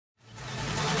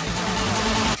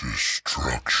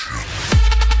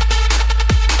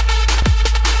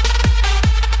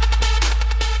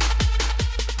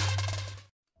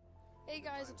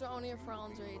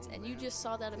just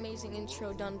saw that amazing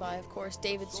intro done by, of course,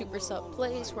 David Super Sub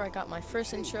Plays, where I got my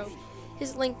first intro.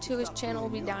 His link to his channel will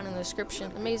be down in the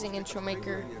description. Amazing intro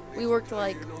maker. We worked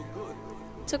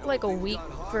took like a week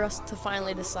for us to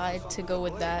finally decide to go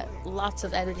with that. Lots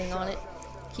of editing on it.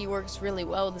 He works really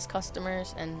well with his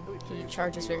customers and he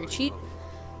charges very cheap.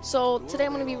 So today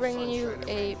I'm going to be bringing you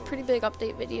a pretty big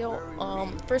update video.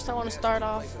 First I want to start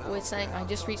off with saying I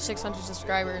just reached 600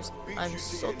 subscribers. I'm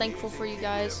so thankful for you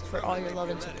guys, for all your love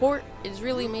and support. It is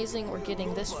really amazing we're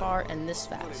getting this far and this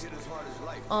fast.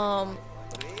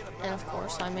 And of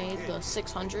course I made the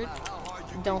 600.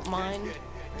 Don't mind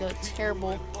the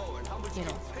terrible,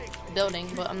 building,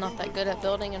 but I'm not that good at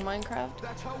building in Minecraft.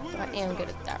 But I am good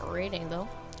at that rating though.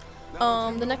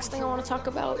 The next thing I want to talk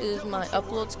about is my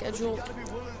upload schedule.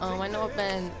 I know I've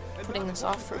been putting this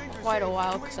off for quite a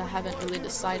while because I haven't really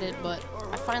decided, but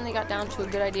I finally got down to a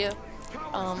good idea.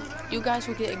 You guys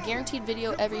will get a guaranteed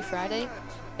video every Friday,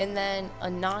 and then a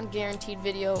non-guaranteed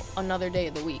video another day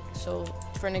of the week. So,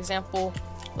 for an example,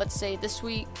 let's say this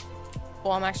week,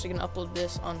 well, I'm actually going to upload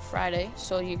this on Friday,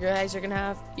 so you guys are going to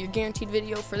have your guaranteed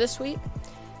video for this week,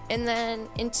 and then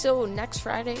until next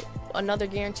Friday, another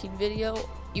guaranteed video.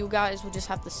 You guys will just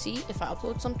have to see if I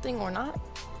upload something or not.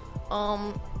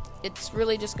 It's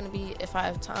really just going to be if I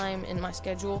have time in my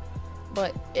schedule,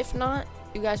 but if not,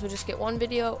 you guys will just get one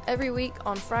video every week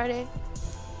on Friday,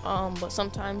 but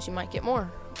sometimes you might get more.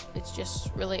 It's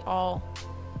just really all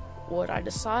what I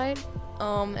decide,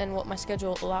 and what my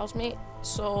schedule allows me.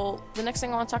 So the next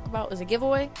thing I want to talk about is a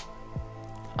giveaway.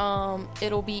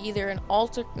 It'll be either an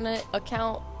alternate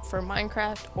account for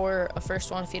Minecraft or a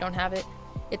first one if you don't have it.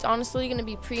 It's honestly going to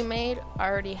be pre-made. I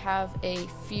already have a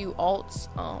few alts.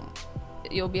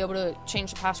 You'll be able to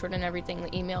change the password and everything,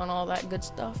 the email and all that good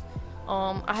stuff.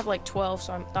 I have like 12,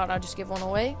 so I thought I'd just give one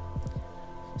away.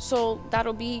 So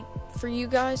that'll be for you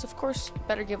guys. Of course,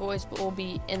 better giveaways will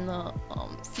be in the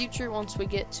future once we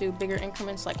get to bigger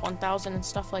increments like 1,000 and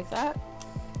stuff like that.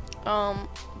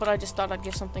 But I just thought I'd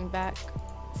give something back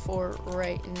for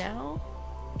right now.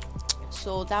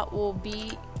 So that will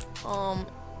be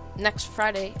next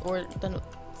Friday or the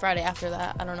Friday after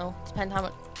that. I don't know.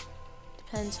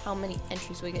 Depends how many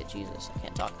entries we get. Jesus, I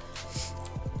can't talk.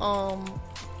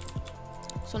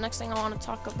 So next thing I want to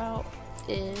talk about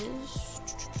is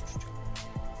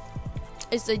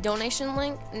the donation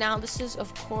link. Now this is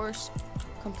of course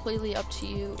completely up to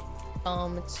you.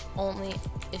 It's only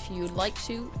if you'd like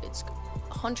to. It's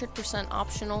 100%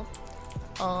 optional.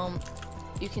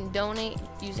 You can donate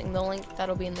using the link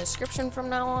that'll be in the description from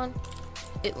now on.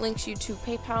 It links you to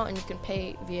PayPal, and you can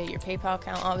pay via your PayPal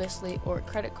account, obviously, or a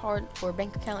credit card or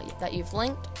bank account that you've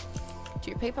linked to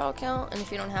your PayPal account. And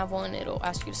if you don't have one, it'll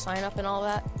ask you to sign up and all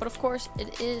that. But of course,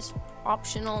 it is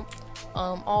optional.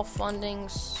 All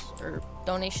fundings or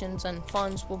donations and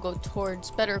funds will go towards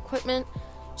better equipment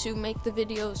to make the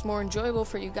videos more enjoyable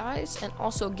for you guys, and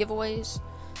also giveaways.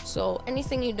 So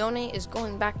anything you donate is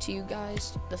going back to you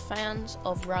guys, the fans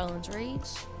of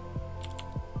RylandsRaids.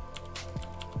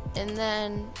 And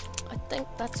then I think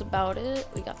that's about it.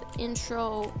 We got the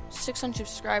intro, 600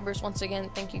 subscribers. Once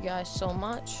again, thank you guys so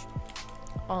much.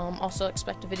 Also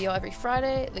expect a video every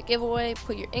Friday. The giveaway,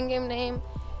 put your in-game name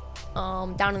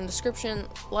down in the description.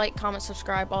 Like, comment,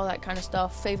 subscribe, all that kind of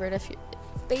stuff. Favorite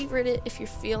it if you're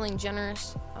feeling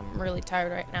generous. I'm really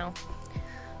tired right now.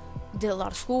 Did a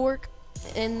lot of schoolwork.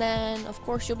 And then of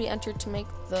course you'll be entered to make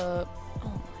the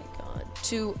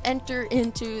to enter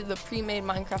into the pre-made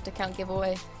Minecraft account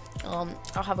giveaway.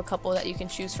 I'll have a couple that you can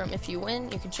choose from. If you win,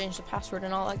 you can change the password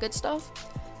and all that good stuff.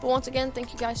 But once again,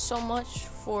 thank you guys so much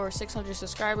for 600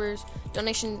 subscribers.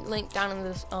 Donation link down in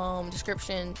the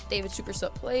description. David Super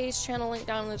Sub Plays channel link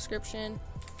down in the description,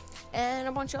 and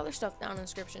a bunch of other stuff down in the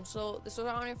description. So this was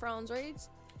RylandsRaids.